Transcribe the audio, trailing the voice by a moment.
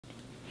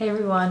Hey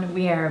everyone,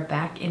 we are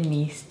back in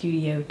the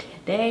studio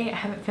today. I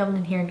haven't filmed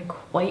in here in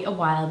quite a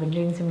while. I've been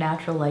doing some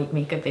natural light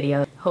makeup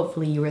videos.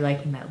 Hopefully you were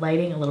liking that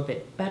lighting a little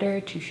bit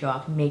better to show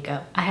off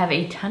makeup. I have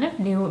a ton of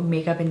new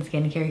makeup and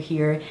skincare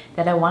here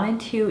that I wanted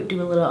to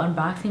do a little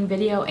unboxing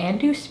video and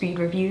do speed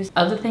reviews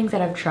of the things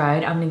that I've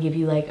tried. I'm gonna give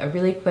you like a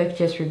really quick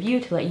just review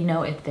to let you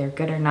know if they're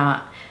good or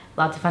not.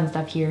 Lots of fun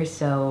stuff here,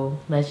 so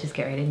let's just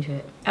get right into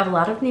it. I have a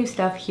lot of new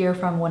stuff here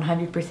from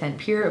 100%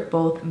 Pure,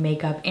 both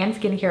makeup and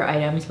skincare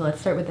items, so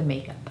let's start with the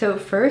makeup. So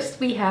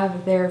first we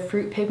have their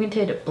Fruit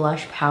Pigmented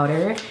Blush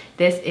Powder.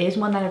 This is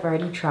one that I've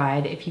already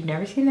tried. If you've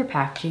never seen their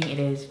packaging, it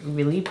is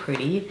really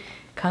pretty.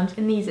 Comes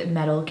in these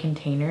metal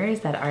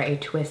containers that are a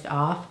twist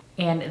off,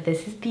 and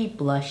this is the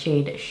blush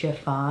shade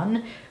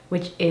Chiffon,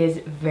 which is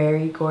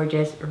very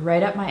gorgeous,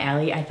 right up my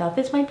alley. I thought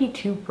this might be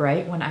too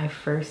bright when I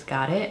first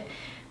got it,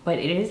 but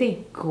it is a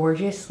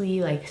gorgeously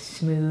like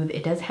smooth,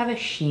 it does have a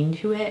sheen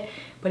to it,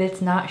 but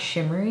it's not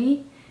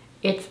shimmery.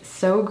 It's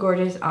so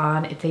gorgeous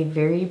on. It's a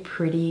very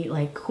pretty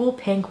like cool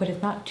pink, but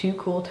it's not too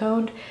cool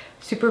toned.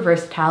 Super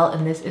versatile,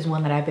 and this is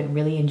one that I've been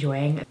really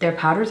enjoying. Their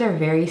powders are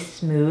very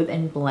smooth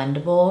and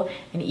blendable,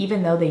 and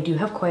even though they do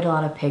have quite a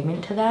lot of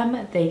pigment to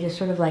them, they just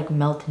sort of like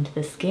melt into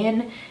the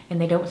skin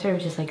and they don't sort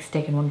of just like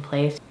stick in one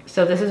place.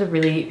 So this is a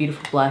really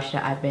beautiful blush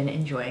that I've been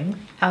enjoying.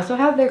 I also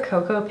have their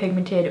Cocoa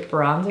Pigmented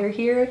Bronzer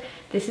here.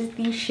 This is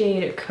the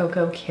shade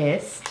Cocoa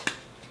Kissed.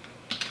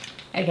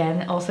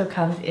 Again, also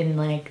comes in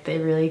like the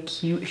really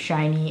cute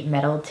shiny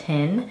metal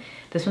tin.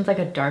 This one's like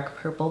a dark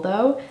purple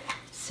though.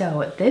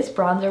 So this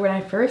bronzer, when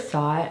I first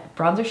saw it,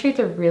 bronzer shades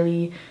are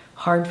really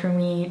hard for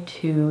me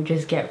to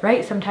just get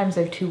right. Sometimes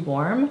they're too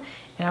warm,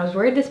 and I was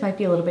worried this might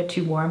be a little bit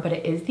too warm, but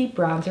it is the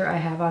bronzer I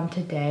have on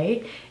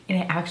today,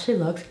 and it actually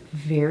looks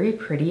very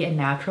pretty and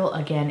natural.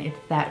 Again, it's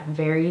that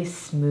very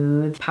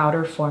smooth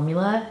powder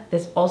formula.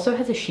 This also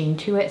has a sheen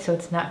to it, so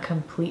it's not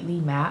completely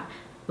matte.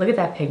 Look at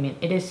that pigment.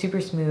 It is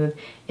super smooth.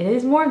 It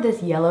is more of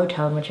this yellow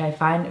tone, which I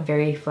find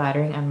very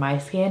flattering on my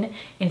skin.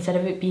 Instead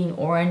of it being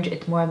orange,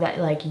 it's more of that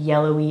like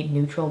yellowy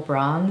neutral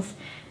bronze.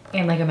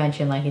 And like I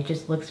mentioned, like it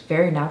just looks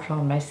very natural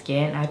on my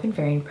skin. I've been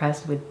very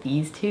impressed with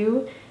these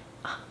two.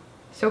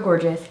 So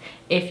gorgeous.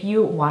 If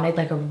you wanted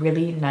like a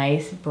really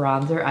nice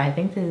bronzer, I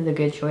think this is a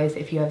good choice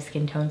if you have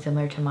skin tone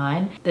similar to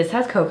mine. This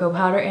has cocoa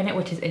powder in it,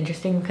 which is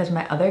interesting because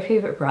my other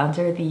favorite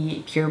bronzer,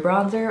 the Pure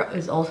Bronzer,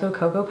 is also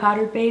cocoa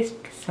powder based.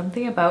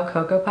 Something about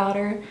cocoa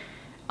powder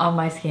on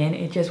my skin,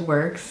 it just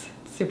works.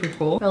 It's super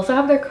cool. I also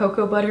have their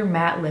Cocoa Butter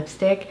Matte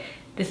Lipstick.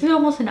 This is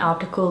almost an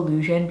optical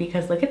illusion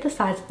because look at the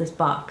size of this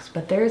box,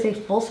 but there is a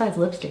full-size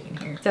lipstick in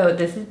here. So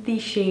this is the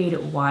shade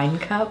Wine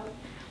Cup.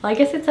 Well, I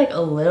guess it's like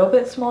a little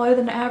bit smaller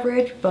than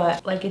average,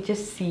 but like it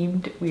just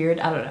seemed weird.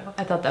 I don't know.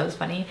 I thought that was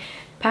funny.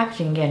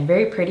 Packaging, again,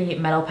 very pretty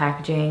metal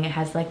packaging. It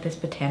has like this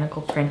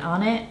botanical print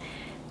on it.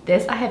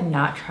 This I have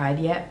not tried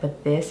yet,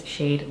 but this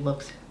shade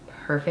looks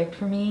perfect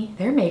for me.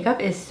 Their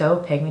makeup is so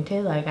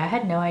pigmented. Like I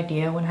had no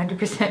idea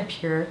 100%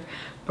 Pure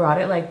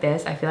brought it like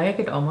this. I feel like I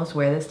could almost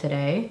wear this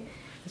today.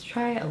 Let's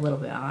try a little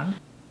bit on.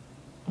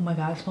 Oh my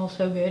god, it smells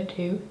so good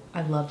too.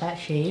 I love that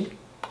shade.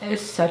 It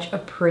is such a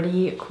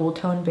pretty cool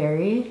tone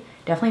berry.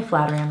 Definitely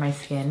flattering on my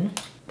skin.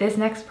 This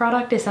next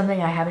product is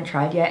something I haven't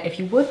tried yet. If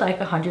you would like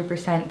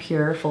 100%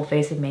 Pure full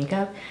face of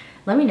makeup,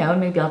 let me know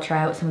and maybe I'll try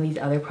out some of these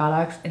other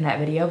products in that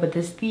video. But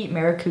this is the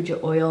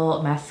Maracuja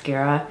Oil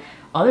Mascara.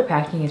 All their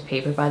packaging is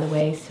paper, by the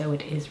way, so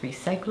it is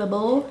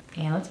recyclable.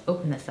 And let's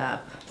open this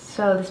up.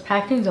 So this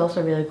packaging is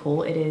also really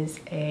cool. It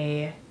is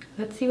a,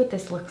 let's see what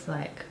this looks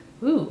like.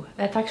 Ooh,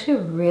 that's actually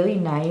a really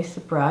nice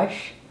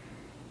brush.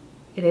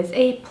 It is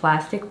a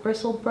plastic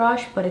bristle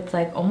brush, but it's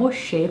like almost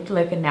shaped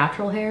like a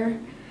natural hair.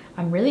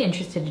 I'm really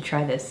interested to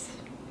try this.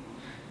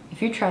 If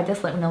you tried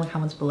this, let me know in the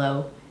comments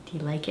below. Do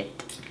you like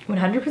it?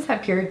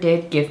 100% Pure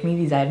did give me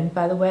these items,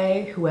 by the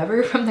way.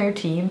 Whoever from their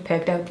team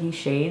picked out these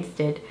shades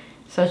did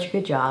such a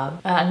good job.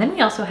 And then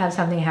we also have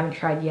something I haven't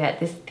tried yet.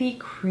 This is the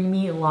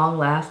Creamy Long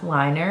Last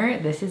Liner.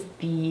 This is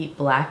the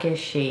blackish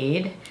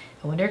shade.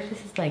 I wonder if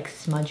this is like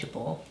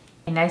smudgeable.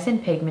 Nice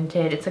and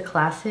pigmented. It's a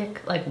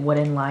classic like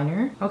wooden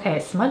liner. Okay,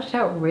 it smudged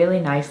out really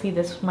nicely.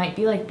 This might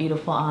be like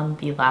beautiful on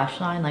the lash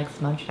line, like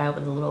smudged out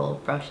with a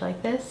little brush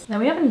like this. Then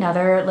we have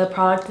another lip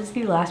product. This is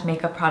the last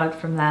makeup product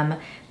from them,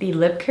 the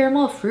Lip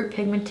Caramel Fruit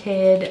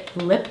Pigmented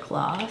Lip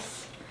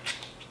Gloss.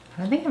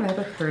 I don't think I've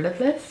ever heard of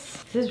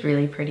this. This is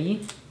really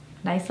pretty.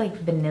 Nice like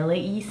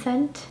vanilla-y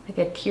scent, like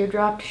a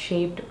teardrop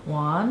shaped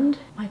wand.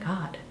 Oh my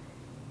god,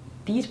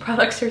 these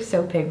products are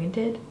so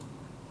pigmented.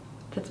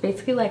 That's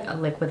basically like a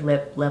liquid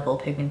lip level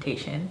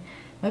pigmentation.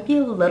 Might be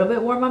a little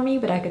bit warm on me,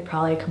 but I could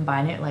probably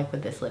combine it like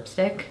with this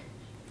lipstick.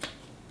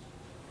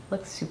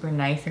 Looks super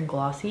nice and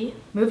glossy.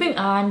 Moving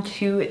on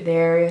to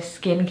their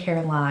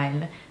skincare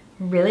line.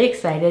 Really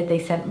excited. They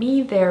sent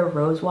me their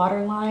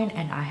Rosewater line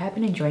and I have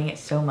been enjoying it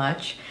so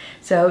much.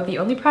 So the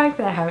only product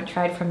that I haven't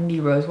tried from the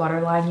Rosewater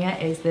line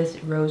yet is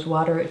this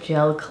Rosewater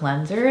Gel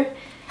Cleanser.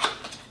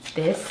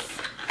 This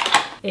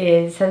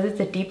It says it's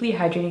a deeply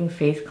hydrating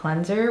face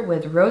cleanser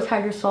with rose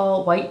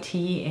hydrosol, white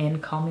tea,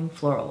 and calming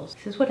florals.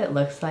 This is what it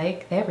looks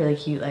like. They have really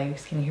cute like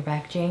skincare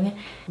packaging.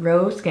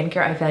 Rose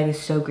skincare I feel like is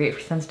so great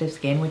for sensitive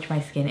skin, which my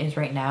skin is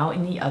right now,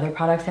 and the other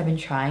products I've been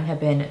trying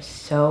have been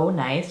so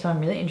nice, so I'm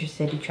really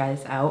interested to try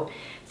this out.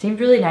 Seems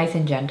really nice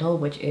and gentle,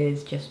 which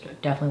is just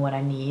definitely what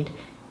I need.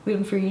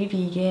 Gluten-free,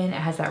 vegan,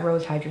 it has that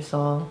rose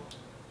hydrosol.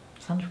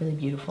 Sounds really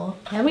beautiful.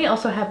 Then we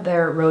also have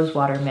their rose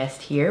water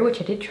mist here,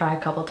 which I did try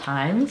a couple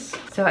times.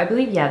 So I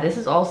believe, yeah, this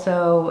is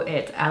also,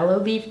 it's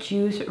aloe leaf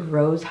juice,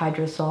 rose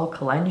hydrosol,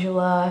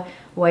 calendula,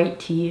 white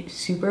tea,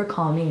 super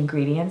calming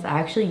ingredients. I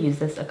actually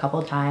used this a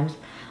couple times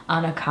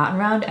on a cotton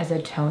round as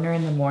a toner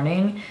in the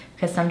morning,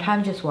 because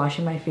sometimes just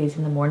washing my face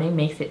in the morning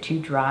makes it too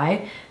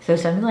dry. So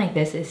something like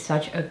this is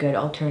such a good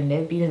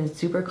alternative because it's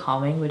super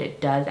calming, but it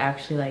does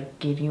actually like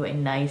give you a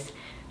nice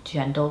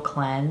gentle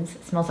cleanse.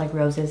 It smells like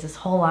roses. This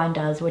whole line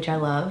does, which I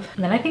love.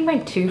 And then I think my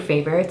two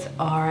favorites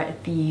are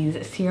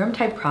these serum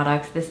type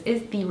products. This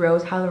is the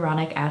rose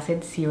hyaluronic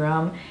acid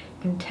serum.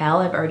 You can tell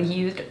I've already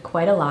used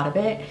quite a lot of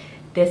it.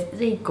 This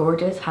is a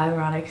gorgeous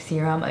hyaluronic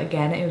serum.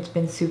 Again, it's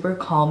been super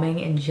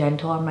calming and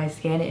gentle on my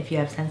skin if you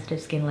have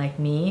sensitive skin like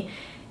me.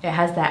 It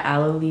has that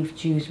aloe leaf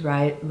juice,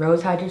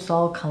 rose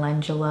hydrosol,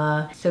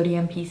 calendula,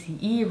 sodium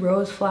PCE,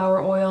 rose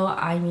flower oil.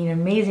 I mean,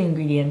 amazing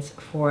ingredients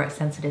for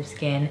sensitive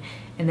skin.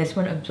 And this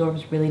one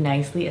absorbs really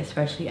nicely,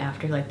 especially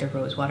after like the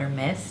rose water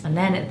mist. And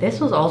then this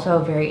was also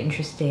a very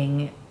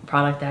interesting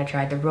product that I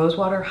tried, the rose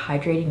water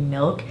hydrating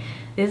milk.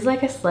 This is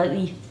like a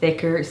slightly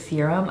thicker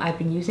serum. I've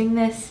been using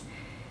this,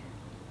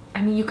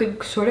 I mean, you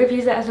could sort of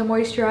use it as a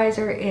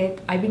moisturizer.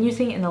 I've been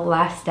using it in the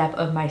last step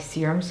of my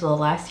serum, so the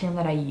last serum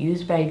that I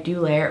used, but I do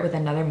layer it with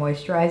another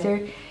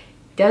moisturizer. It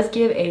does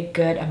give a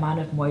good amount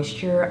of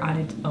moisture on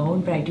its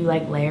own, but I do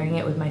like layering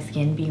it with my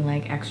skin being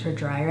like extra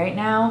dry right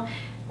now.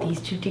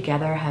 These two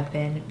together have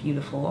been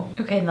beautiful.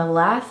 Okay, and the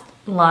last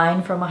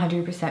line from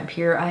 100%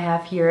 Pure I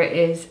have here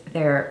is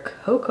their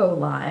cocoa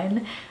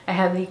line. I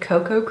have the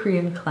cocoa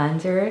cream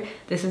cleanser.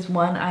 This is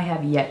one I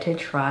have yet to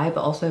try,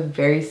 but also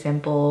very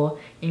simple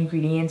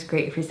ingredients,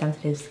 great for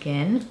sensitive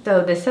skin.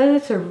 So this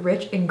says it's a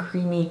rich and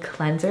creamy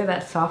cleanser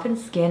that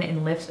softens skin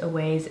and lifts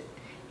away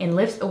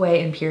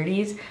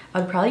impurities.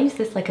 I would probably use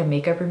this like a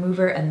makeup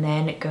remover and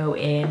then go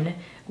in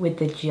with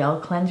the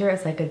gel cleanser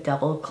as like a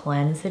double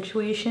cleanse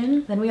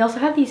situation. Then we also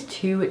have these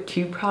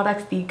two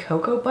products, the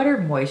cocoa butter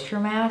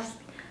moisture mask.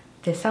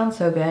 This sounds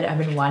so good. I've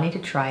been wanting to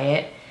try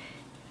it.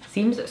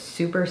 Seems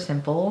super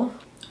simple.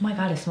 Oh my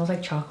god, it smells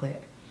like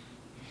chocolate.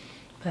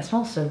 That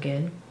smells so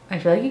good. I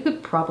feel like you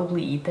could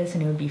probably eat this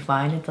and it would be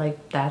fine. It's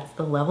like, that's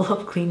the level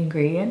of clean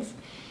ingredients.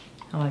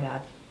 Oh my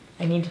god,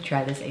 I need to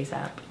try this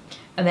ASAP.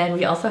 And then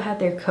we also have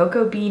their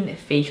cocoa bean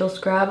facial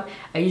scrub.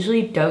 I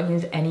usually don't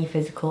use any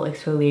physical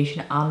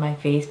exfoliation on my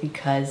face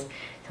because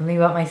something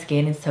about my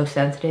skin is so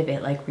sensitive,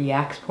 it like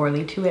reacts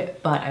poorly to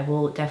it, but I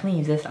will definitely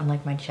use this on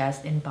like my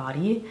chest and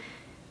body.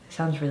 It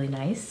sounds really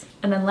nice.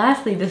 And then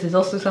lastly, this is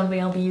also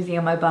something I'll be using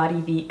on my body,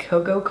 the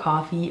Cocoa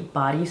Coffee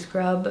Body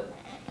Scrub.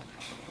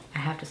 I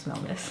have to smell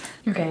this.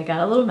 Okay, I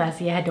got a little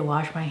messy. I had to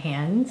wash my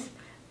hands.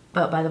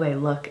 But by the way,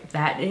 look,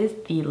 that is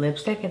the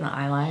lipstick and the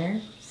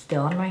eyeliner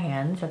still on my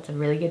hands. That's a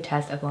really good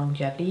test of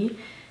longevity.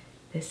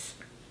 It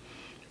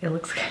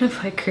looks kind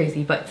of like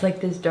crazy, but it's like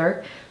this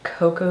dark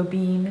cocoa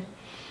bean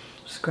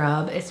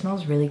scrub. It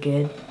smells really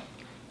good.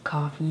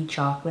 Coffee,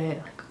 chocolate,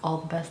 like all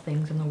the best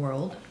things in the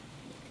world,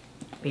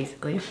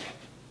 basically.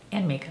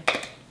 And makeup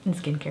and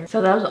skincare.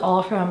 So that was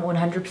all from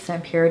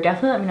 100% Pure.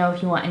 Definitely let me know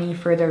if you want any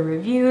further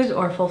reviews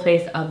or full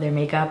face of their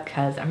makeup,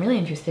 because I'm really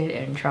interested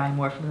in trying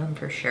more from them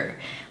for sure.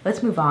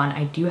 Let's move on.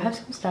 I do have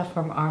some stuff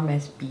from Our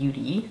Miss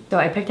Beauty. So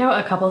I picked out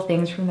a couple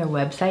things from their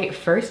website.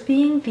 First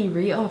being the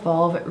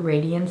Re-Evolve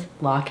Radiance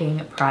Locking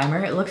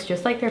Primer. It looks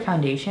just like their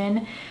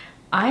foundation.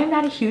 I am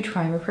not a huge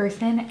primer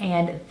person,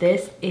 and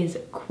this is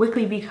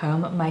quickly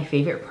become my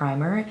favorite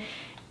primer.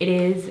 It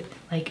is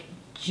like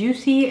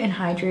juicy and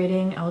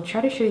hydrating. I'll try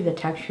to show you the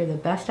texture the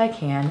best I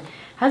can.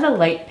 Has a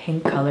light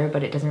pink color,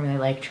 but it doesn't really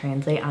like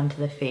translate onto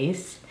the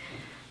face.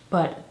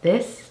 But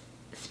this,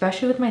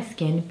 especially with my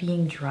skin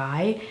being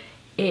dry,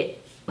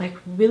 it like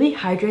really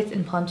hydrates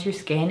and plumps your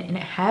skin, and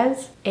it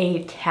has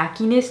a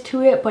tackiness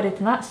to it, but it's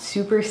not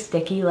super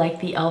sticky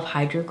like the e.l.f.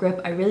 Hydro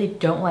Grip. I really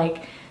don't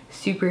like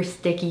super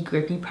sticky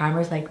grippy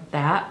primers like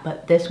that,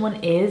 but this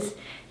one is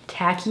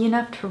tacky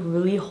enough to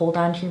really hold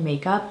on to your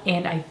makeup.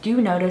 And I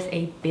do notice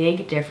a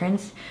big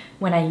difference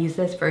when I use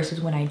this versus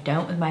when I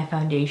don't with my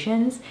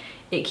foundations.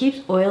 It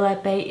keeps oil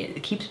at bay.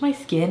 It keeps my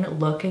skin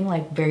looking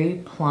like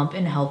very plump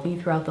and healthy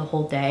throughout the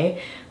whole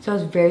day. So I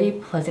was very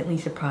pleasantly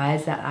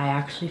surprised that I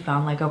actually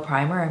found like a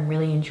primer I'm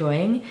really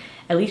enjoying.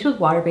 At least with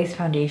water-based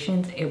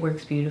foundations, it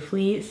works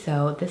beautifully.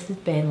 So this has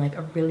been like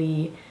a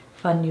really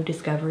fun new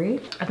discovery.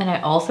 And then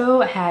I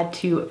also had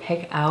to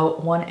pick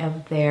out one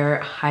of their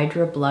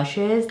Hydra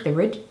blushes, the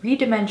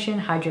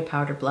Redimension Hydra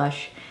Powder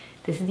Blush.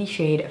 This is the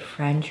shade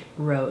French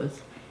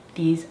Rose.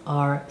 These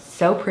are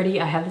so pretty.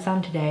 I have this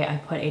on today. I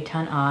put a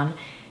ton on.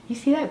 You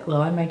see that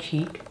glow on my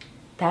cheek?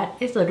 that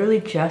is literally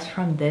just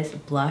from this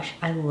blush.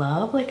 I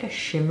love like a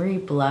shimmery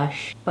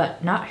blush,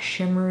 but not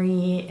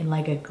shimmery in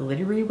like a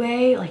glittery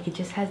way. Like it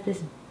just has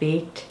this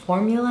baked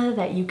formula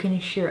that you can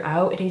sheer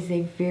out. It is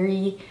a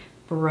very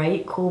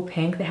bright, cool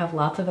pink. They have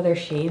lots of other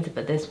shades,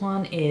 but this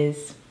one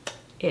is,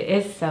 it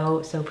is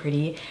so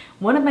pretty.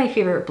 One of my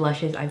favorite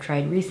blushes I've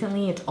tried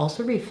recently. It's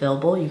also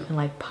refillable. You can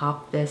like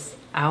pop this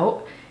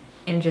out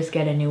and just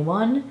get a new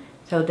one.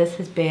 So this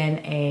has been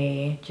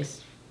a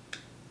just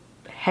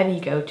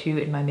heavy go-to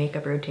in my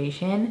makeup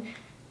rotation.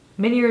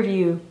 Mini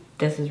review,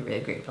 this is a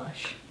really great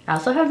blush. I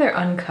also have their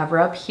Uncover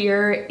Up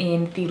here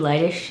in the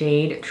lightest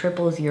shade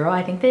 000.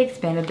 I think they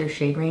expanded their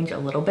shade range a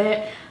little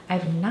bit.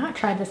 I've not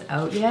tried this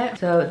out yet.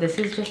 So this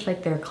is just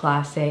like their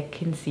classic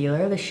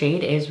concealer. The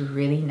shade is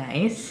really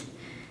nice.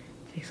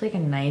 It's like a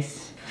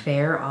nice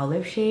fair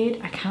olive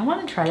shade. I kind of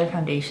want to try their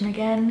foundation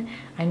again.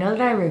 I know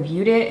that I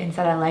reviewed it and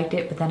said I liked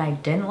it, but then I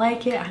didn't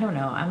like it. I don't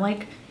know. I'm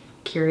like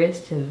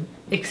curious to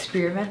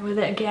experiment with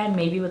it again,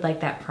 maybe with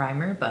like that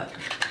primer, but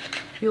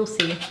you'll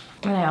see.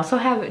 And I also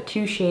have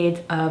 2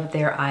 shades of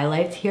their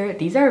highlights here.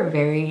 These are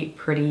very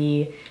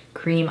pretty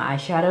cream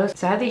eyeshadows.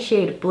 So I have the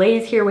shade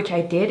Blaze here, which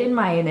I did in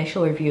my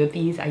initial review of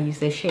these. I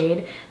used this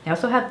shade. I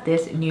also have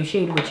this new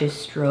shade, which is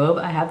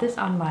Strobe. I have this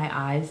on my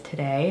eyes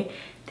today.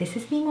 This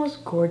is the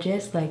most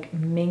gorgeous like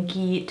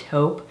minky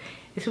taupe.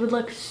 This would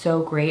look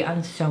so great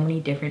on so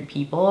many different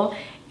people.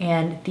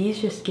 And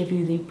these just give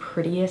you the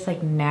prettiest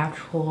like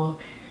natural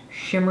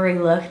shimmery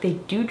look. They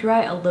do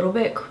dry a little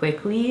bit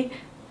quickly,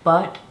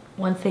 but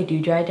once they do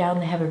dry down,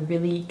 they have a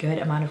really good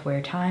amount of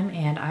wear time.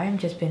 And I've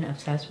just been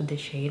obsessed with this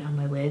shade on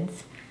my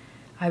lids.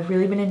 I've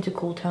really been into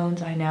cool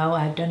tones. I know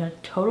I've done a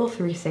total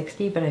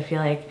 360, but I feel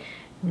like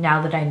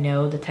now that I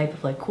know the type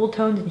of like cool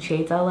tones and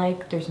shades I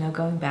like, there's no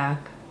going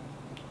back.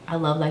 I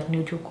love like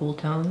neutral cool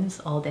tones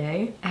all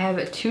day. I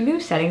have 2 new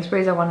setting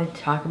sprays I wanted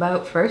to talk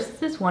about.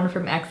 First is one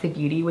from Exa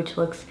Beauty, which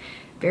looks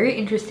very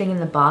interesting in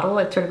the bottle.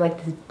 It's sort of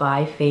like this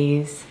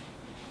bi-phase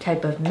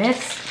type of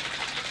mist.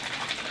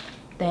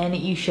 Then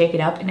you shake it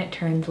up and it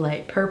turns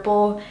light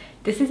purple.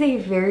 This is a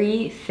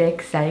very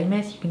thick setting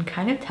mist. You can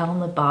kind of tell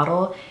in the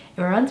bottle.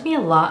 It reminds me a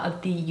lot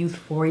of the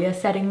Euphoria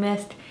setting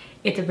mist.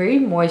 It's very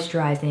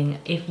moisturizing.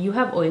 If you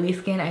have oily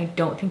skin, I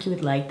don't think you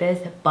would like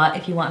this, but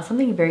if you want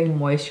something very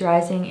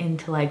moisturizing and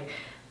to like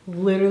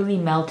literally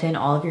melt in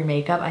all of your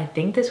makeup, I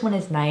think this one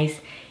is nice.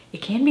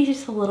 It can be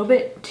just a little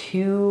bit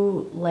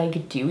too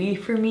like dewy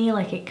for me,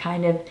 like it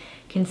kind of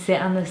can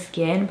sit on the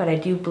skin, but I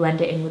do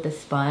blend it in with a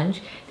sponge.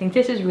 I think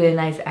this is really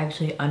nice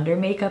actually under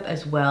makeup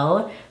as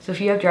well. So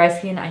if you have dry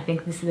skin, I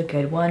think this is a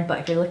good one, but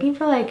if you're looking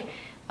for like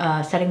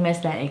setting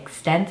mist that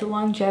extends the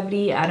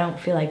longevity, I don't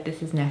feel like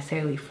this is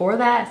necessarily for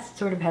that. It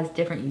sort of has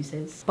different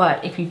uses.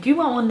 But if you do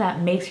want one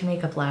that makes your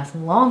makeup last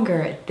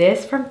longer,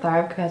 this from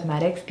Thrive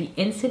Cosmetics, the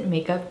Instant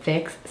Makeup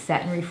Fix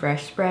Set and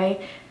Refresh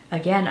Spray.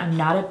 Again, I'm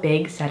not a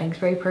big setting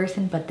spray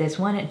person, but this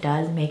one, it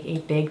does make a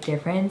big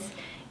difference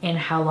in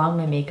how long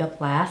my makeup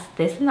lasts.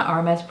 This and the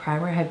RMS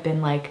primer have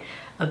been like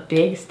a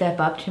big step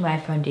up to my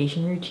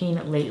foundation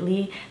routine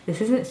lately. This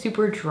isn't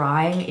super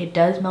drying. It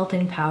does melt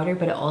in powder,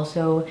 but it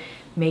also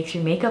makes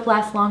your makeup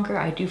last longer.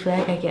 I do feel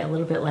like I get a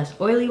little bit less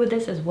oily with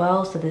this as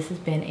well, so this has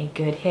been a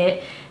good hit.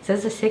 It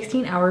says a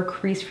 16-hour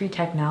crease-free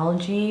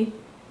technology.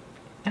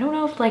 I don't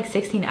know if like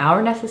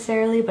 16-hour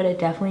necessarily, but it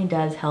definitely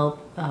does help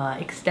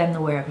extend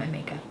the wear of my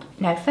makeup.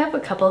 Next up, a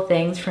couple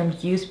things from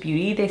Youth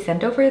Beauty. They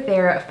sent over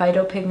their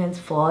Phytopigments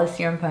Flawless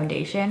Serum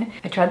Foundation.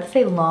 I tried this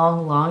a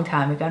long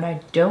time ago and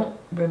I don't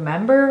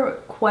remember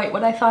quite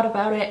what I thought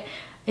about it.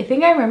 I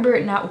think I remember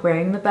it not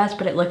wearing the best,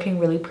 but it looking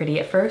really pretty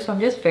at first. So I'm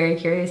just very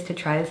curious to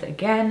try this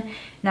again.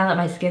 Now that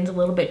my skin's a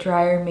little bit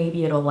drier,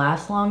 maybe it'll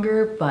last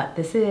longer, but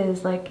this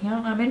is like, you know,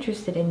 I'm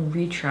interested in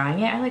retrying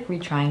it. I like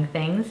retrying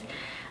things.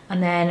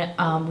 And then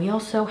we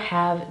also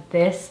have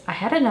this. I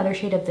had another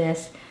shade of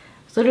this.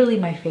 It's literally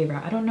my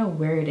favorite. I don't know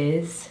where it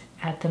is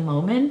at the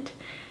moment.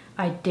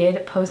 I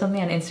did post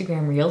something on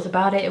Instagram Reels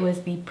about it. It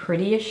was the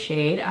prettiest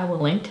shade. I will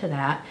link to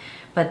that.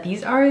 But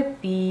these are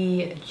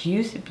the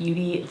Juice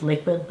Beauty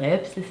liquid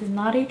lips. This is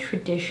not a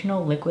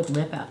traditional liquid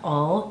lip at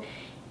all.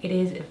 It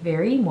is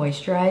very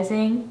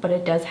moisturizing, but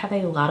it does have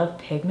a lot of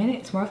pigment.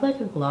 It's more of like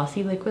a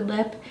glossy liquid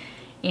lip.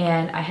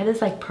 And I had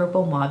this like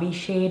purple mauve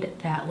shade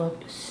that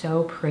looked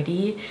so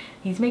pretty.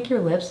 These make your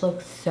lips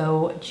look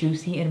so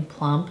juicy and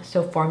plump.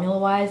 So formula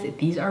wise,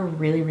 these are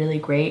really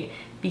great.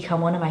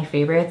 Become one of my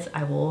favorites.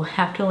 I will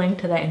have to link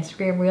to that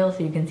Instagram reel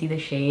so you can see the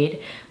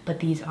shade, but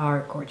these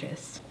are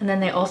gorgeous. And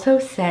then they also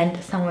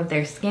sent some of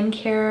their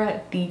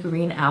skincare, the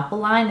Green Apple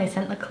line. They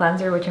sent the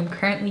cleanser, which I'm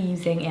currently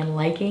using and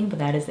liking, but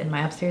that is in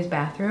my upstairs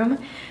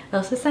bathroom. They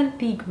also sent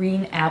the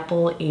Green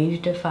Apple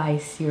Age Defy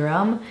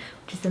Serum,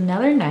 which is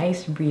another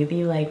nice,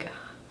 really like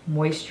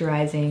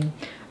moisturizing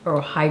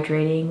or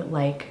hydrating,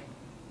 like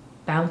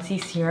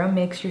bouncy serum.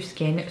 Makes your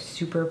skin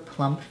super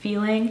plump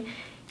feeling.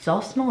 These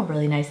all smell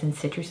really nice and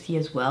citrusy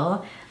as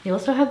well. They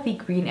also have the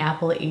Green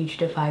Apple Age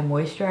Defy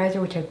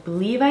Moisturizer, which I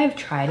believe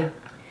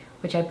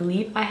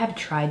I have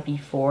tried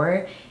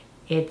before.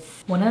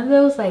 It's one of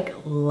those like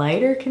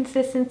lighter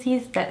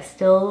consistencies that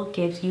still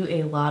gives you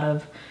a lot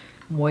of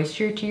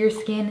moisture to your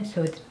skin,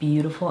 so it's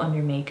beautiful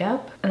under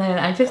makeup. And then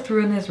I just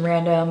threw in this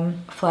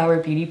random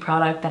Flower Beauty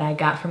product that I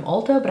got from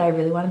Ulta, but I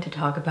really wanted to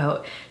talk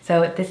about.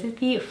 So this is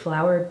the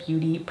Flower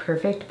Beauty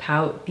Perfect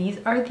Pout. These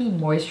are the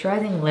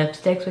moisturizing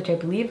lipsticks, which I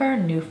believe are a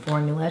new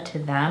formula to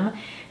them.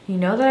 You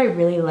know that I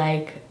really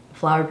like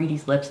Flower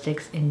Beauty's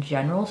lipsticks in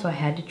general, so I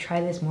had to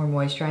try this more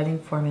moisturizing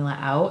formula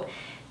out.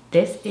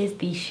 This is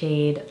the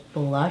shade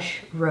Blush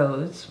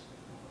Rose.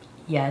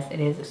 Yes, it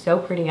is so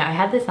pretty. I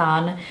had this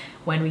on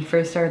when we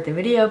first started the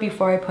video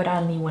before I put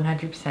on the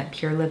 100%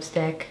 pure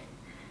lipstick.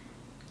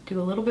 Do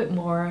a little bit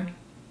more.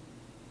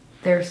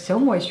 They're so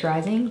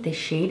moisturizing. The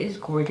shade is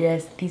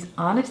gorgeous. These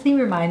honestly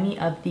remind me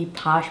of the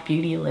Posh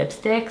Beauty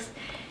lipsticks.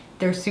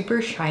 They're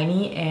super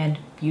shiny and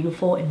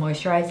beautiful and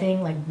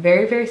moisturizing, like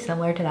very, very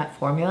similar to that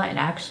formula. And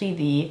actually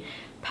the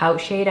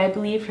Pout shade, I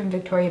believe, from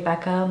Victoria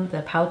Beckham,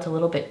 the Pout's a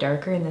little bit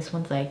darker, and this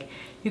one's like,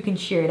 you can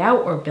sheer it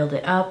out or build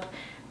it up.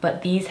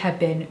 But these have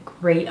been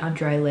great on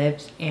dry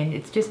lips, and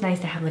it's just nice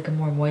to have like a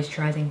more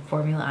moisturizing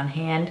formula on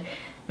hand.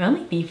 My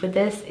only beef with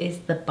this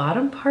is the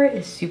bottom part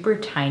is super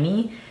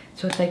tiny,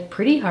 so it's like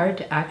pretty hard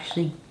to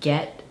actually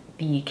get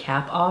the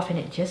cap off, and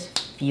it just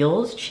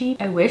feels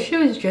cheap. I wish it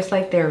was just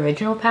like their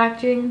original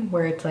packaging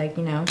where it's like,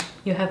 you know,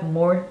 you have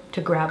more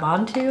to grab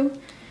onto.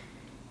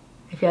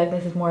 I feel like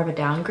this is more of a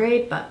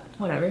downgrade, but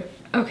whatever.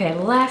 Okay,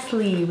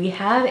 lastly, we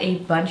have a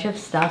bunch of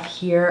stuff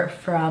here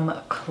from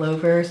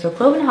Clover. So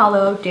Clove &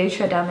 Hollow did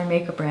shut down their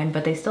makeup brand,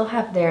 but they still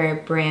have their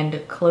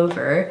brand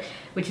Clover,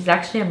 which is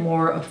actually a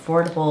more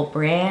affordable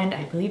brand.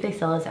 I believe they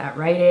sell this at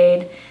Rite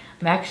Aid.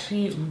 I'm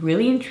actually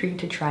really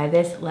intrigued to try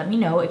this. Let me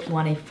know if you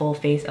want a full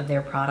face of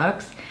their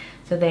products.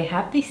 So they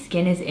have the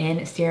Skin is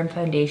In Serum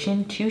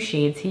Foundation, 2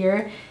 shades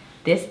here.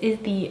 This is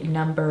the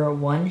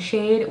 #1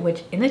 shade,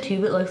 which in the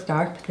tube it looks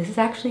dark, but this is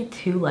actually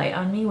too light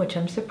on me, which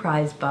I'm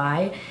surprised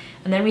by.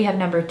 And then we have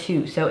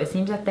 #2, so it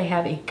seems like they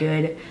have a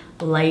good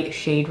light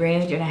shade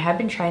range, and I have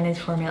been trying this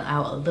formula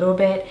out a little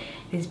bit.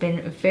 It's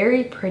been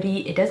very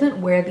pretty. It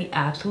doesn't wear the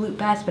absolute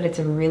best, but it's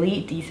a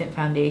really decent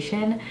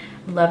foundation.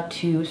 I'd love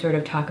to sort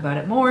of talk about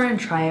it more and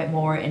try it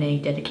more in a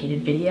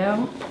dedicated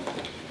video.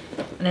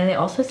 And then they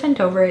also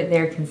sent over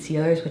their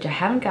concealers, which I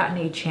haven't gotten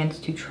a chance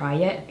to try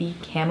yet. The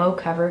Camo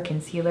Cover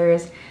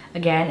concealers,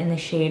 again in the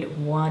shade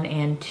 1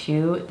 and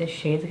 2. The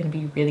shades are going to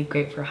be really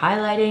great for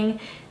highlighting.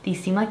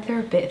 These seem like they're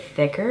a bit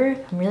thicker.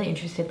 I'm really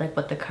interested like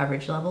what the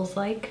coverage level's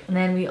like. And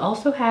then we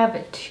also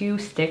have 2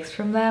 sticks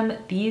from them.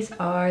 These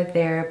are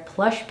their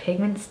Plush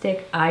Pigment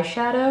Stick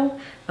Eyeshadow.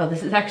 Oh,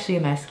 this is actually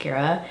a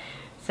mascara.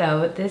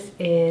 So this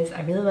is,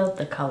 I really love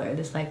the color,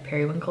 this like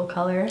periwinkle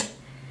color.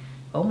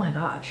 Oh my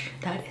gosh,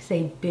 that is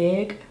a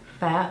big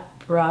fat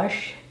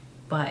brush,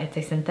 but it's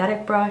a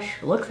synthetic brush.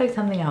 Looks like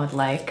something I would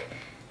like.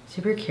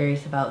 Super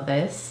curious about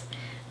this.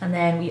 And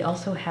then we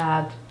also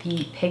have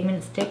the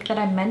pigment stick that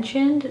I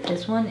mentioned.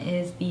 This one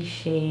is the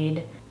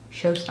shade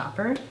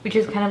Showstopper, which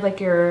is kind of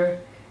like your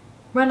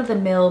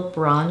run-of-the-mill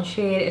bronze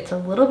shade. It's a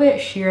little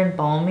bit sheer and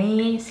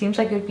balmy. Seems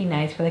like it would be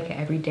nice for like an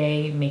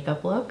everyday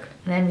makeup look.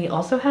 And then we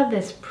also have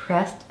this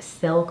pressed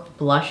silk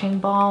blushing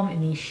balm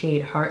in the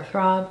shade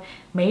Heartthrob,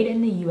 made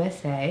in the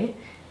USA.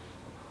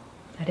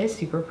 That is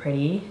super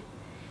pretty.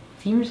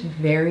 Seems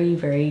very,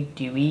 very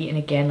dewy, and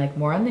again like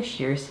more on the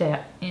sheer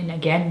side.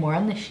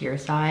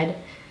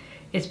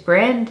 Its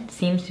brand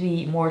seems to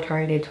be more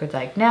targeted towards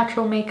like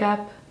natural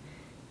makeup.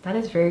 That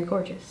is very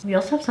gorgeous. We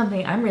also have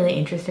something I'm really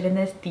interested in,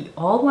 this, the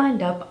All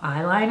Lined Up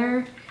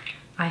eyeliner.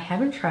 I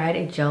haven't tried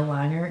a gel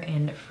liner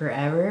in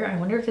forever. I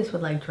wonder if this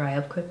would like dry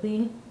up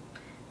quickly.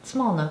 It's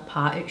small enough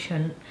pot, it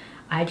shouldn't.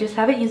 I just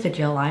haven't used a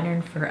gel liner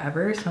in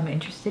forever, so I'm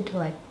interested to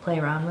like play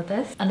around with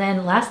this. And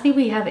then lastly,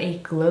 we have a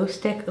glow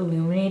stick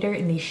illuminator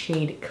in the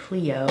shade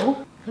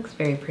Clio. Looks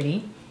very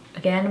pretty.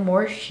 Again,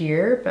 more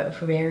sheer, but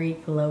very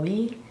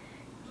glowy.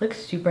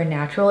 Looks super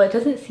natural. It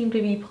doesn't seem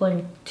to be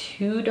pulling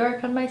too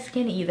dark on my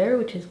skin either,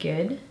 which is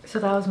good. So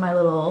that was my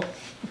little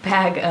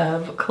bag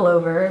of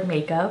Clover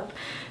makeup.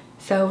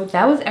 So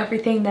that was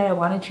everything that I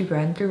wanted to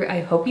run through. I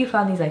hope you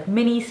found these like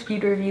mini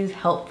speed reviews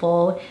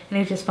helpful, and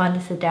it was just fun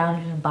to sit down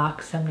and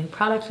unbox some new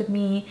products with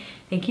me.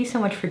 Thank you so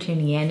much for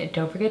tuning in.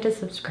 Don't forget to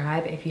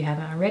subscribe if you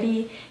haven't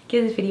already.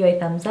 Give this video a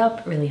thumbs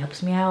up, it really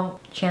helps me out.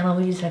 Channel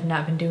views have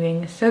not been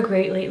doing so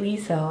great lately,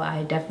 so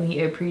I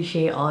definitely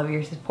appreciate all of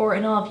your support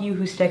and all of you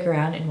who stick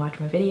around and watch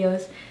my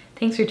videos.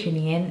 Thanks for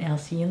tuning in, and I'll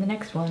see you in the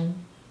next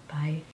one. Bye.